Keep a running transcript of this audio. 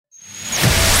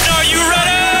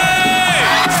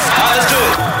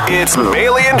It's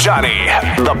Bailey and Johnny,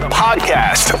 the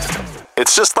podcast.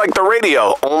 It's just like the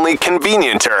radio, only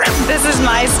convenienter. This is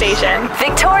my station.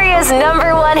 Victoria's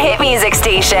 #1 hit music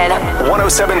station.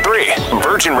 107.3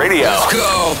 Virgin Radio. Let's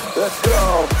go. Let's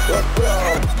go. Let's go.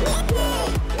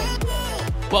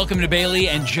 Welcome to Bailey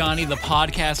and Johnny, the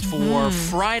podcast for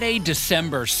Friday,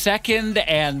 December 2nd,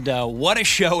 and what a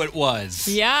show it was.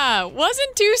 Yeah,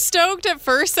 wasn't too stoked at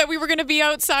first that we were going to be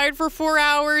outside for 4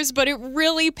 hours, but it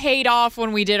really paid off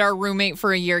when we did our Roommate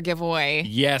for a Year giveaway.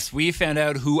 Yes, we found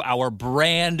out who our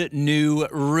brand new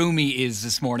roomie is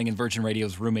this morning in Virgin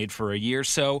Radio's Roommate for a Year,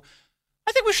 so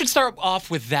I think we should start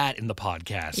off with that in the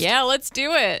podcast. Yeah, let's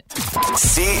do it.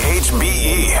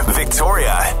 CHBE,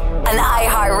 Victoria. An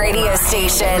iHeart radio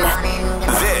station.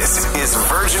 This is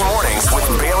Virgin Mornings with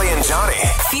Bailey and Johnny.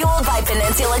 Fueled by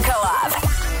Peninsula Co-op.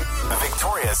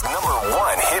 Victoria's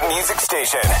 #1 hit music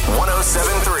station.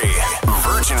 107.3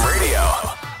 Virgin Radio.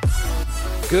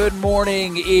 Good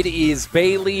morning. It is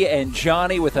Bailey and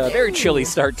Johnny with a very chilly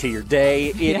start to your day.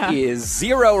 It is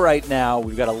 0 right now.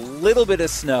 We've got a little bit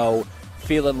of snow.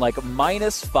 Feeling like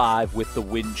 -5 with the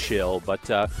wind chill, but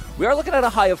we are looking at a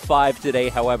high of 5 today.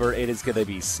 However, it is going to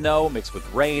be snow mixed with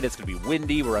rain. It's going to be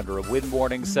windy. We're under a wind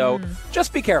warning, so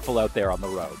just be careful out there on the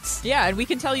roads. Yeah, and we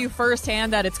can tell you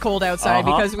firsthand that it's cold outside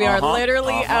because we are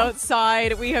literally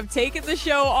outside. We have taken the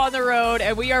show on the road,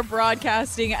 and we are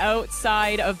broadcasting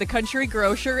outside of the Country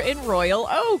Grocer in Royal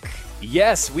Oak.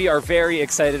 Yes, we are very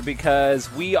excited because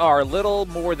we are a little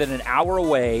more than an hour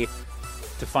away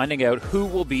to finding out who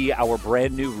will be our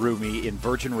brand new roomie in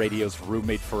Virgin Radio's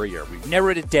Roommate for a Year. We've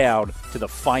narrowed it down to the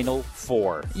final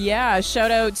 4. Yeah,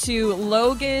 shout out to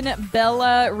Logan,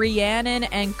 Bella, Rhiannon,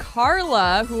 and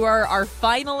Carla, who are our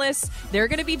finalists. They're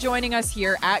going to be joining us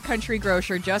here at Country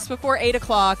Grocer just before 8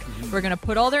 o'clock. We're going to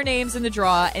put all their names in the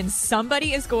draw, and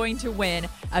somebody is going to win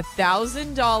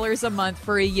 $1,000 a month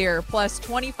for a year, plus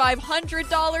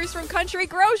 $2,500 from Country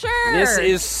Grocer. This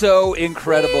is so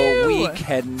incredible. Woo! We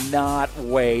cannot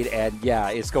wait, and yeah,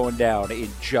 it's going down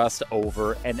in just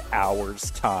over an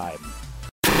hour's time.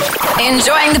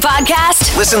 Enjoying the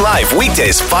podcast? Listen live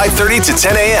weekdays 5:30 to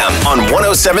 10 a.m. on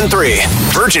 107.3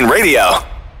 Virgin Radio.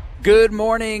 Good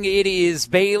morning. It is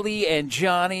Bailey and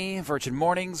Johnny, Virgin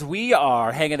Mornings. We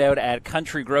are hanging out at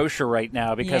Country Grocer right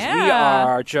now because we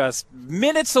are just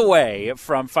minutes away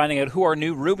from finding out who our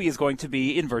new roomie is going to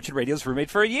be in Virgin Radio's Roommate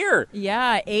for a Year.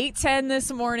 Yeah, 8:10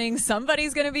 this morning.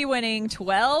 Somebody's going to be winning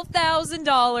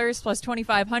 $12,000 plus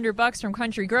 $2,500 from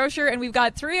Country Grocer, and we've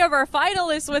got 3 of our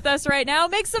finalists with us right now.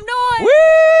 Make some noise!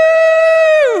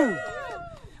 Woo!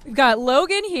 We've got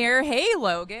Logan here. Hey,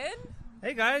 Logan.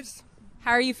 Hey, guys.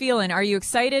 How are you feeling? Are you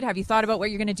excited? Have you thought about what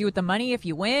you're going to do with the money if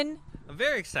you win? I'm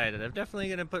very excited. I'm definitely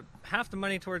going to put half the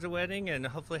money towards a wedding and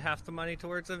hopefully half the money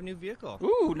towards a new vehicle.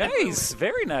 Ooh, nice.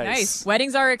 Very nice. Nice.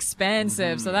 Weddings are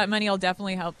expensive, so that money will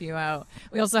definitely help you out.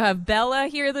 We also have Bella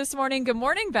here this morning. Good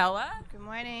morning, Bella. Good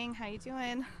morning. How you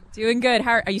doing? Doing good.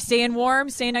 How are you staying warm?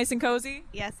 Staying nice and cozy?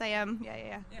 Yes, I am.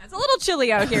 Yeah. It's a little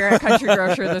chilly out here at Country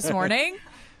Grocer this morning.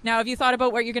 Now, have you thought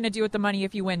about what you're going to do with the money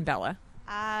if you win, Bella?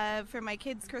 For my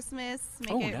kids' Christmas,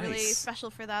 make it really special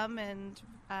for them and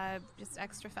just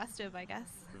extra festive, I guess.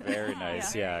 Very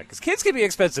nice, yeah. Because kids can be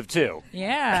expensive, too.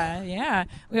 Yeah.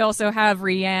 We also have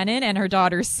Rhiannon and her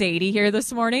daughter Sadie here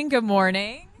this morning. Good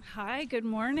morning. Hi, good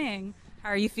morning. How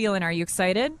are you feeling? Are you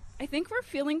excited? I think we're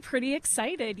feeling pretty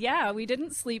excited. Yeah, we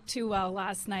didn't sleep too well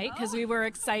last night because we were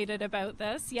excited about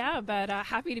this. Yeah, but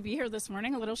happy to be here this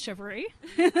morning. A little shivery.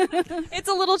 It's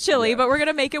a little chilly, but we're going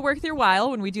to make it worth your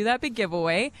while when we do that big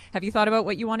giveaway. Have you thought about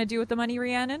what you want to do with the money,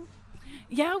 Rhiannon?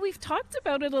 Yeah, we've talked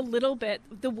about it a little bit.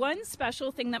 The one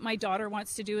special thing that my daughter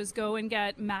wants to do is go and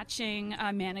get matching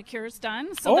manicures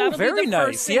done. So that'll very be the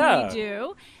first thing nice. we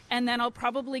do. And then I'll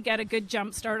probably get a good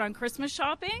jump start on Christmas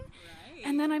shopping.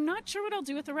 And then I'm not sure what I'll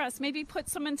do with the rest. Maybe put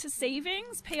some into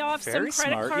savings, pay off Very some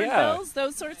credit smart, card yeah. bills,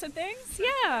 those sorts of things.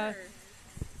 Yeah.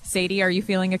 Sadie, are you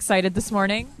feeling excited this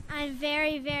morning? I'm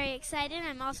very, very excited.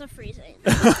 I'm also freezing.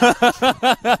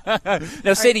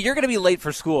 Now, Sadie, you're going to be late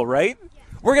for school, right? Yeah.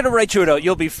 We're going to write you a note.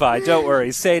 You'll be fine. Don't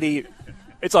worry. Sadie,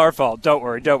 it's our fault. Don't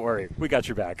worry. We got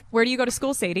your back. Where do you go to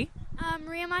school, Sadie?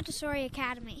 Maria Montessori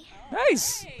Academy.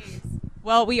 Nice.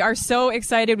 Well, we are so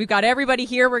excited. We've got everybody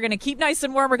here. We're going to keep nice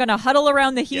and warm. We're going to huddle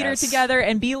around the heater together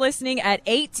and be listening at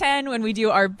 8:10 when we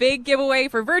do our big giveaway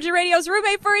for Virgin Radio's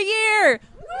Roommate for a Year.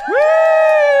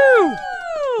 Woo!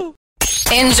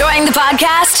 Enjoying the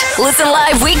podcast? Listen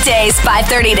live weekdays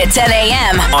 5:30 to 10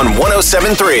 a.m. on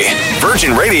 107.3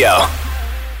 Virgin Radio.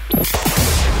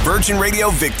 Virgin Radio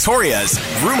Victoria's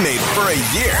Roommate for a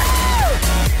Year.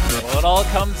 Well, it all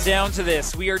comes down to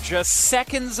this. We are just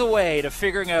seconds away to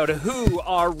figuring out who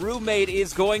our roommate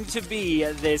is going to be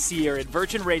this year at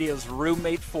Virgin Radio's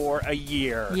Roommate for a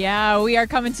Year. Yeah, we are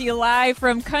coming to you live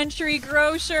from Country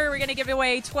Grocer. We're going to give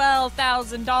away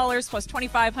 $12,000 plus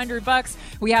 $2,500.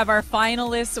 We have our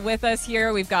finalists with us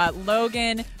here. We've got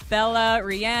Logan, Bella,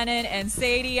 Rhiannon, and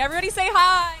Sadie. Everybody say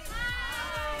hi. Hi.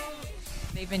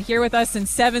 They've been here with us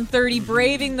since 7:30,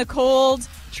 braving the cold,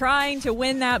 trying to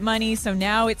win that money. So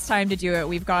now it's time to do it.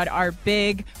 We've got our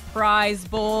big prize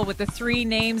bowl with the 3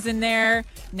 names in there.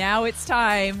 Now it's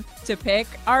time to pick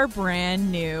our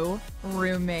brand new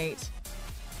roommate.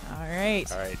 All right.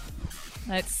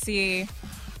 Let's see.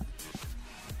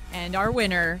 And our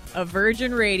winner of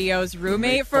Virgin Radio's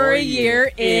Roommate for a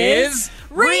Year is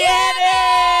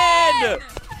Rhiannon!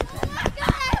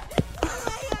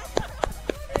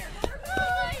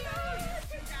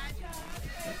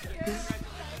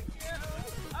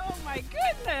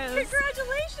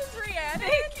 Congratulations, Rhiannon.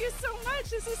 Thank you so much.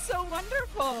 This is so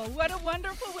wonderful. What a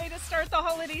wonderful way to start the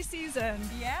holiday season.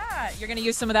 Yeah. You're going to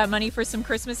use some of that money for some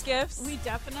Christmas gifts? We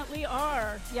definitely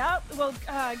are. Yep. We'll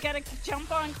get a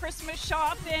jump on Christmas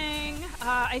shopping.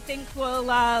 I think we'll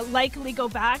likely go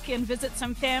back and visit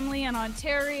some family in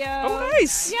Ontario. Oh,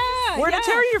 nice. Yeah. Where in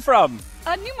Ontario are you from?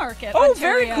 Newmarket, Oh,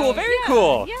 Ontario. very cool. Very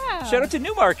cool. Yeah. Shout out to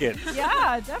Newmarket.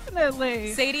 Yeah,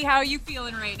 definitely. Sadie, how are you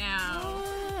feeling right now?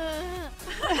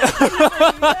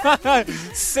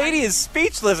 Sadie is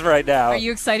speechless right now. Are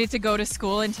you excited to go to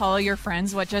school and tell your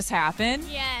friends what just happened?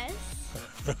 Yes.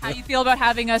 How do you feel about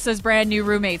having us as brand new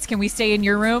roommates? Can we stay in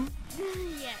your room?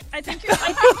 Yes. I think you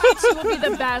two will be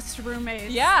the best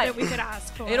roommates that we could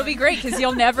ask for. It'll be great because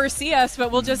you'll never see us,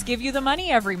 but we'll just give you the money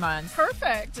every month.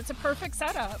 Perfect. It's a perfect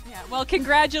setup. Yeah. Well,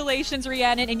 congratulations,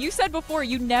 Rhiannon. And you said before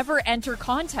you never enter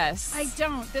contests. I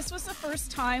don't. This was the first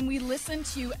time. We listen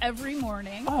to you every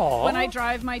morning Aww. when I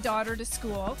drive my daughter to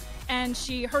school. And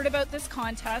she heard about this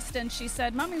contest and she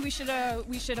said, "Mommy, we should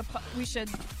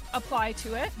apply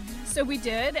to it." So we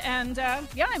did, and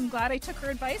I'm glad I took her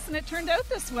advice and it turned out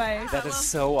this way. That is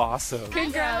so awesome.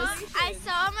 Congrats. I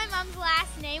saw my mom's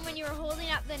last name when you were holding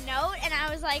up the note, and I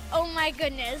was like, "Oh my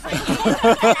goodness!" Like,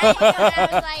 I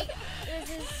was like, "This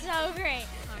is so great."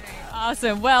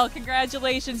 Awesome. Well,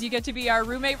 congratulations. You get to be our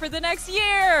roommate for the next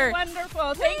year.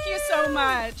 Wonderful. Thank you so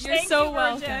much. You're Thank so you,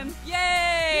 welcome. Virgin.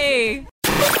 Yay!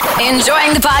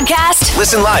 Enjoying the podcast?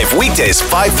 Listen live weekdays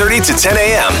 5:30 to 10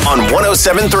 a.m. on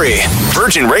 107.3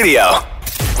 Virgin Radio.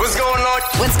 What's going on?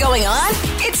 What's going on?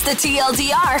 It's the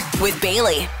TLDR with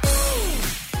Bailey.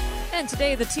 And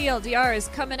today the TLDR is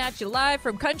coming at you live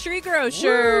from Country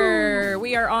Grocer. Woo!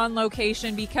 We are on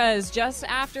location because just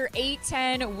after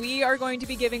 8:10, we are going to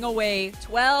be giving away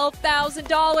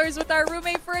 $12,000 with our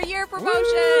Roommate for a Year promotion.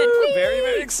 Woo! Very,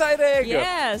 very exciting.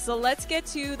 Yeah, so let's get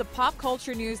to the pop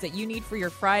culture news that you need for your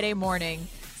Friday morning.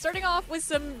 Starting off with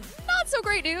some not so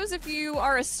great news. If you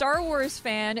are a Star Wars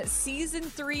fan, Season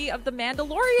 3 of The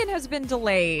Mandalorian has been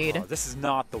delayed. Oh, this is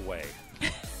not the way.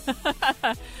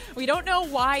 We don't know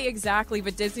why exactly,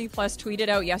 but Disney Plus tweeted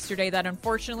out yesterday that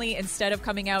unfortunately, instead of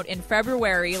coming out in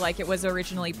February like it was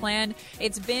originally planned,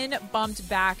 it's been bumped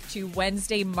back to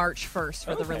Wednesday, March 1st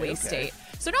for the release date.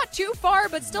 So not too far,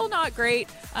 but still not great.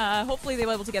 Hopefully they'll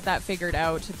be able to get that figured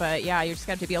out. But yeah, you just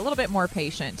got to be a little bit more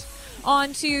patient.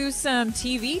 On to some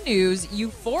TV news.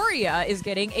 Euphoria is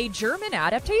getting a German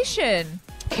adaptation.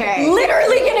 Okay.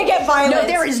 Literally gonna get violent. No,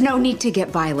 there is no need to get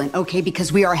violent, okay,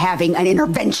 because we are having an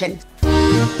intervention.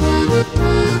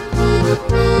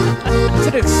 It's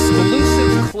an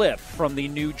exclusive clip from the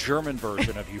new German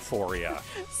version of Euphoria.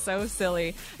 So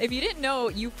silly. If you didn't know,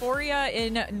 Euphoria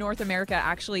in North America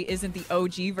actually isn't the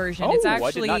OG version. Oh, it's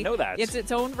actually, I did not know that. It's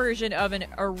its own version of an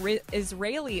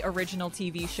Israeli original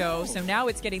TV show. So now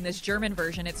it's getting this German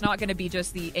version. It's not going to be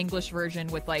just the English version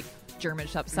with like German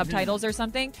subtitles or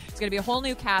something. It's going to be a whole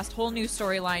new cast, whole new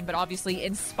storyline, but obviously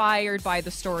inspired by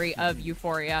the story of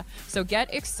Euphoria. So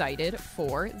get excited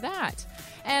for that.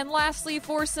 And lastly,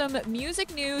 for some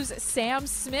music news, Sam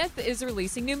Smith is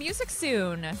releasing new music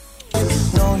soon.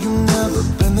 No, you've never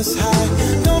been this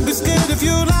high. Don't be scared if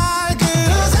you like it.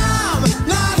 'Cause I'm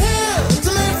not here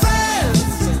to make friends.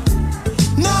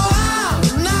 No,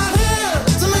 I'm not here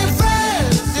to make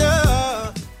friends,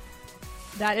 yeah.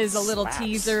 That is a little Slaps.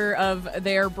 teaser of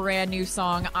their brand new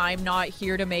song, I'm Not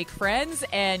Here to Make Friends.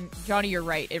 And Johnny, you're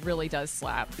right. It really does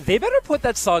slap. They better put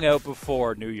that song out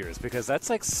before New Year's because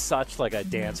that's like such like a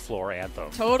dance floor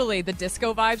anthem. Totally. The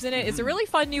disco vibes in it. It's a really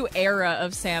fun new era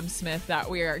of Sam Smith that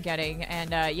we are getting.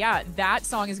 And yeah, that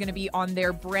song is going to be on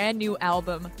their brand new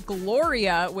album,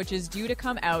 Gloria, which is due to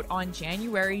come out on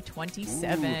January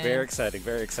 27th. Ooh, very exciting.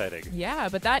 Very exciting. Yeah,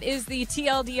 but that is the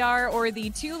TLDR, or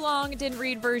the too long didn't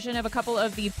read version of a couple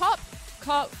of the pop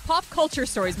culture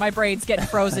stories. My brain's getting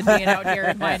frozen being out here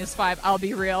at -5. I'll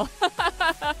be real.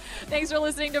 Thanks for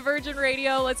listening to Virgin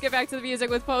Radio. Let's get back to the music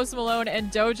with Post Malone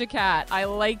and Doja Cat. I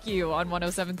Like You on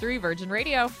 107.3 Virgin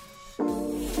Radio.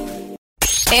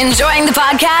 Enjoying the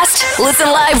podcast? Listen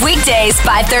live weekdays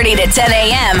 5:30 to 10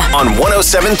 a.m. on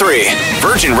 107.3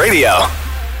 Virgin Radio.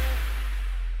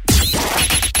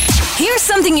 Here's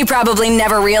something you probably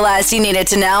never realized you needed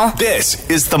to know. This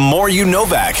is The More You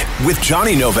Novak with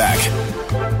Johnny Novak.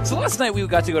 So last night we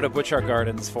got to go to Butchart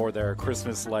Gardens for their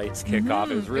Christmas lights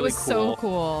kickoff. It was really so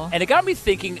cool. And it got me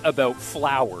thinking about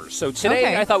flowers. So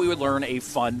today I thought we would learn a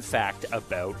fun fact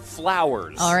about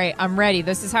flowers. All right, I'm ready.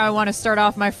 This is how I want to start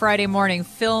off my Friday morning.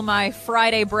 Fill my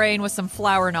Friday brain with some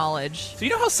flower knowledge. So you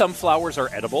know how some flowers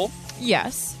are edible?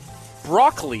 Yes.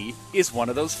 Broccoli is one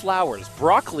of those flowers.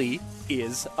 Broccoli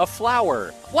is a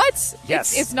flower. What?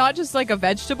 Yes. It's not just like a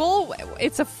vegetable?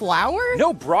 It's a flower?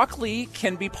 No, broccoli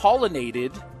can be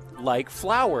pollinated like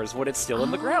flowers when it's still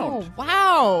in the ground. Oh,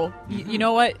 wow. You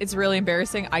know what? It's really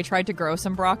embarrassing. I tried to grow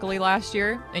some broccoli last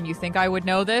year, and you think I would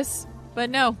know this, but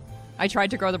no. I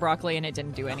tried to grow the broccoli and it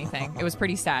didn't do anything. It was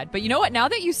pretty sad. But you know what? Now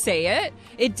that you say it,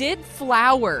 it did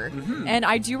flower. And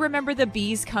I do remember the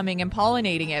bees coming and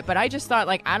pollinating it. But I just thought,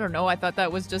 like, I don't know. I thought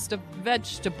that was just a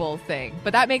vegetable thing.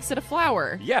 But that makes it a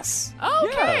flower. Yes.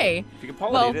 Okay. Yeah. If you can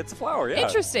pollinate it, it's a flower, yeah.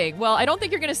 Interesting. Well, I don't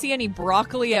think you're going to see any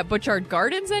broccoli at Butchart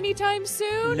Gardens anytime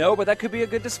soon. No, but that could be a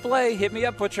good display. Hit me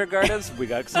up, Butchart Gardens. We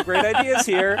got some great ideas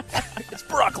here. It's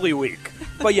broccoli week.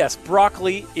 But yes,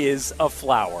 broccoli is a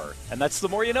flower. And that's The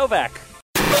More You Novak.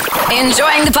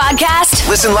 Enjoying the podcast?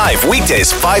 Listen live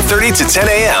weekdays 5:30 to 10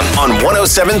 a.m. on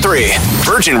 107.3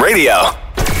 Virgin Radio.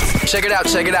 Check it out,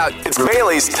 check it out. It's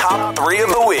Bailey's Top 3 of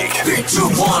the Week. 3, 2,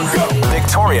 1, go.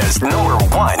 Victoria's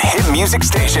 #1 hit music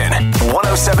station.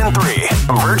 107.3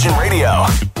 Virgin Radio.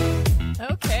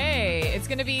 Okay, it's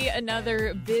going to be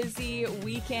another busy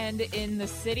weekend in the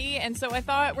city. And so I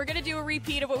thought we're going to do a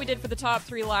repeat of what we did for the top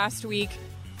 3 last week.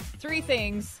 3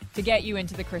 things to get you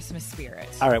into the Christmas spirit.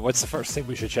 All right, what's the first thing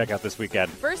we should check out this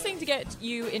weekend? First thing to get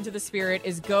you into the spirit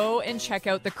is go and check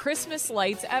out the Christmas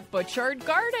lights at Butchart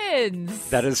Gardens.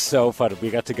 That is so fun.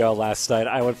 We got to go last night.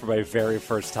 I went for my very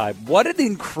first time. What an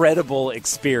incredible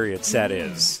experience that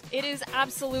is. It is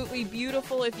absolutely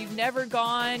beautiful. If you've never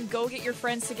gone, go get your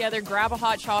friends together, grab a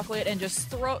hot chocolate, and just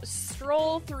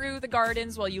stroll through the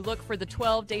gardens while you look for the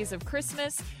 12 days of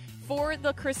Christmas. For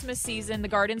the Christmas season, the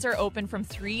gardens are open from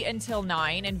 3 until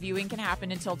 9, and viewing can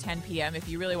happen until 10 p.m. if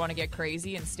you really want to get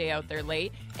crazy and stay out there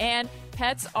late. And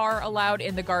pets are allowed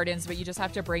in the gardens, but you just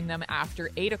have to bring them after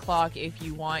 8 o'clock if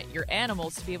you want your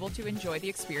animals to be able to enjoy the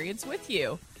experience with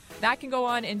you. That can go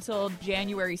on until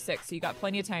January 6th, so you got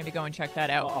plenty of time to go and check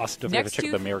that out. Awesome. Don't forget to check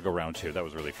out the merry-go-round, too. That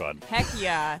was really fun. Heck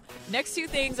yeah. Next 2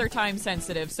 things are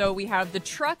time-sensitive. So we have the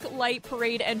Truck Light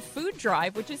Parade and Food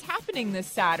Drive, which is happening this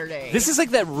Saturday. This is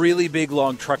like that really big,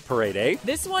 long truck parade, eh?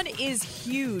 This one is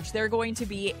huge. There are going to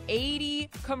be 80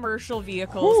 commercial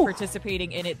vehicles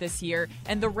participating in it this year,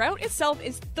 and the route itself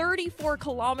is 34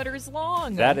 kilometers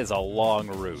long. That is a long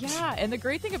route. Yeah, and the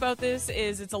great thing about this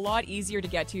is it's a lot easier to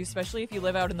get to, especially if you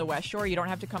live out in the West Shore. You don't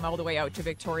have to come all the way out to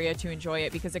Victoria to enjoy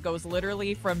it because it goes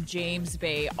literally from James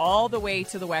Bay all the way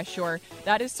to the West Shore.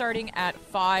 That is starting at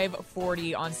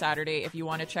 5:40 on Saturday if you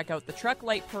want to check out the Truck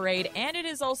Light Parade, and it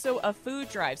is also a food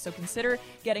drive, so consider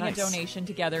getting a donation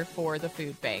together for the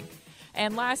food bank.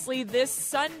 And lastly, this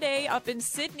Sunday up in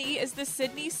Sydney is the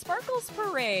Sydney Sparkles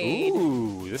Parade.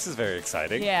 Ooh, this is very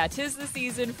exciting. Yeah, 'tis the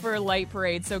season for light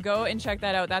parade, so go and check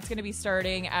that out. That's going to be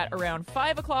starting at around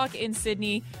 5 o'clock in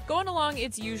Sydney, going along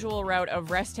its usual route of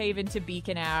Resthaven to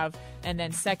Beacon Ave, and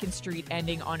then 2nd Street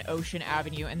ending on Ocean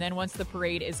Avenue. And then once the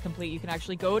parade is complete, you can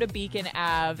actually go to Beacon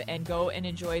Ave and go and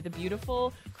enjoy the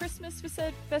beautiful Christmas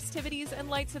festivities and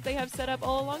lights that they have set up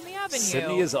all along the avenue.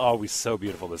 Sydney is always so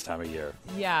beautiful this time of year.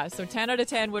 Yeah, so 10 out of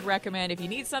 10 would recommend. If you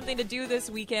need something to do this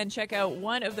weekend, check out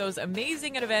one of those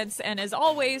amazing events. And as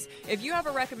always, if you have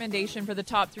a recommendation for the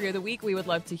top 3 of the week, we would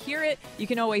love to hear it. You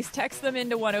can always text them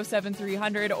into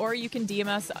 107-300, or you can DM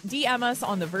us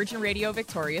on the Virgin Radio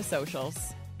Victoria socials.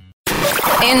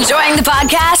 Enjoying the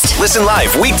podcast? Listen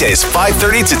live weekdays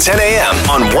 5:30 to 10 a.m.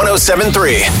 on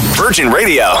 107.3 Virgin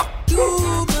Radio.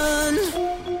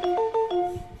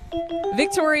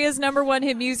 Victoria's #1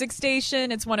 hit music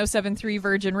station. It's 107.3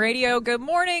 Virgin Radio. Good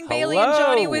morning, Bailey and Hello.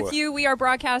 Johnny with you. We are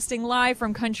broadcasting live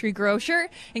from Country Grocer.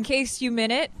 In case you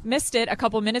missed it a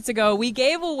couple minutes ago, we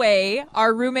gave away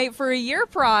our Roommate for a Year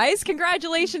prize.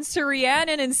 Congratulations to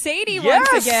Rhiannon and Sadie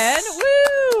once again.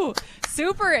 Woo!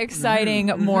 Super exciting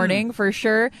morning for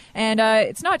sure. And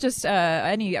it's not just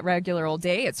any regular old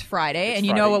day. It's Friday. And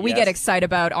you know what we get excited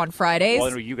about on Fridays? Well,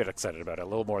 I know you get excited about it a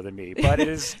little more than me. But it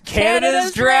is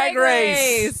Canada's Drag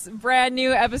Race. Brand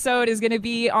new episode is going to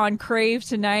be on Crave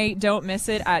tonight. Don't miss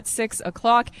it at 6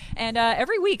 o'clock. And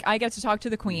every week I get to talk to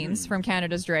the queens from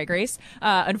Canada's Drag Race.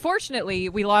 Unfortunately,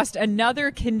 we lost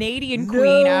another Canadian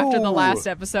queen after the last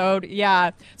episode.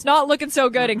 Yeah, it's not looking so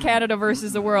good in Canada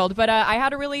versus the world. But I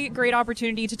had a really great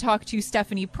opportunity to talk to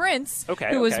Stephanie Prince,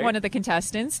 who was one of the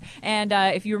contestants. And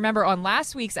if you remember on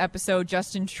last week's episode,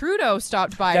 Justin Trudeau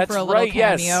stopped by for a little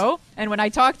cameo. Yes. And when I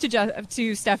talked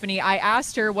to Stephanie, I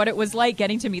asked her what it was like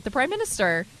getting to meet the Prime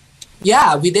Minister.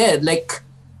 Yeah, we did. Like,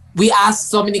 we asked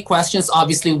so many questions.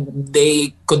 Obviously,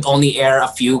 they could only air a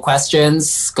few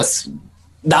questions because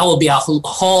that will be a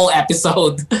whole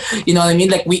episode. You know what I mean?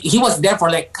 Like, he was there for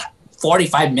like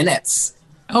 45 minutes.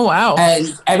 Oh, wow.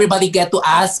 And everybody get to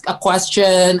ask a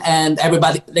question, and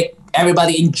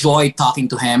everybody enjoyed talking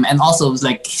to him. And also, it was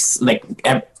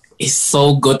he's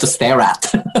so good to stare at.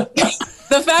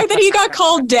 The fact that he got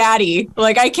called daddy,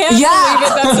 like, I can't believe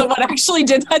it that someone actually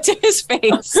did that to his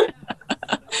face.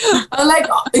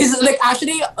 He's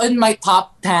actually in my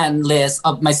top 10 list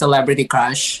of my celebrity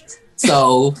crush.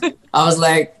 So I was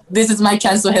like, this is my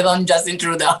chance to hit on Justin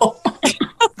Trudeau.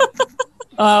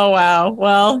 Oh, wow.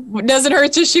 Well, it doesn't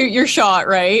hurt to shoot your shot,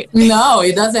 right? No,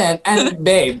 it doesn't. And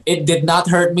babe, it did not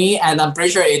hurt me, and I'm pretty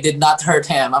sure it did not hurt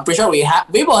him. I'm pretty sure we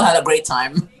both had a great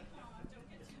time.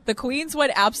 The queens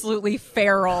went absolutely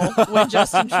feral when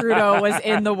Justin Trudeau was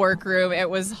in the workroom. It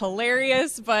was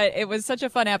hilarious, but it was such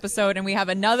a fun episode. And we have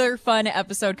another fun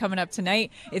episode coming up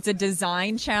tonight. It's a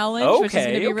design challenge, which is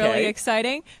going to be really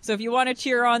exciting. So if you want to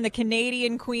cheer on the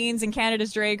Canadian queens in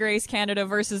Canada's Drag Race, Canada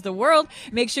versus the world,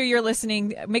 make sure you're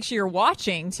listening. Make sure you're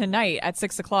watching tonight at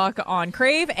 6 o'clock on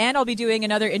Crave. And I'll be doing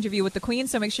another interview with the queens.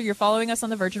 So make sure you're following us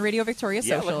on the Virgin Radio Victoria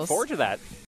socials. Looking forward to that.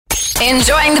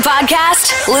 Enjoying the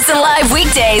podcast? Listen live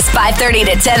weekdays 5:30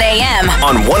 to 10 a.m.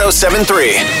 on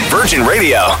 107.3 Virgin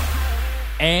Radio.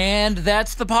 And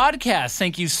that's the podcast.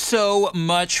 Thank you so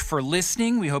much for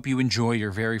listening. We hope you enjoy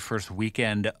your very first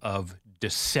weekend of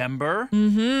December.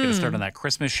 Going to start on that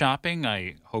Christmas shopping.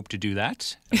 I hope to do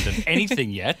that. I haven't done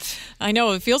anything yet. I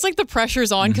know. It feels like the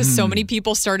pressure's on because so many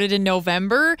people started in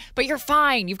November, but you're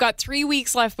fine. You've got 3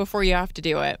 weeks left before you have to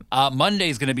do it.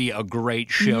 Monday's going to be a great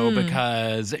show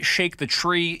because Shake the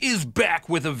Tree is back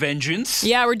with a vengeance.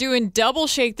 Yeah, we're doing double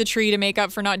Shake the Tree to make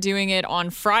up for not doing it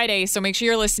on Friday. So make sure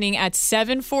you're listening at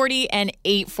 7:40 and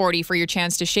 8:40 for your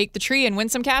chance to shake the tree and win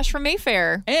some cash from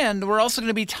Mayfair. And we're also going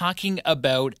to be talking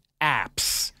about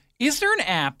apps. Is there an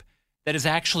app that is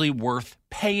actually worth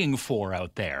paying for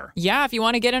out there? Yeah, if you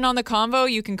want to get in on the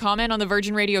convo, you can comment on the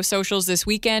Virgin Radio socials this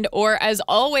weekend, or as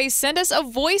always, send us a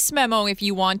voice memo if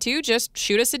you want to. Just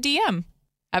shoot us a DM.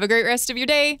 Have a great rest of your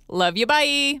day. Love you.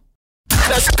 Bye.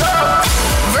 Let's go!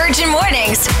 Virgin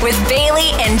Mornings with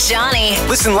Bailey and Johnny.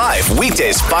 Listen live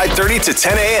weekdays 5:30 to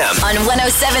 10 a.m. on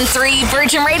 107.3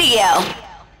 Virgin Radio.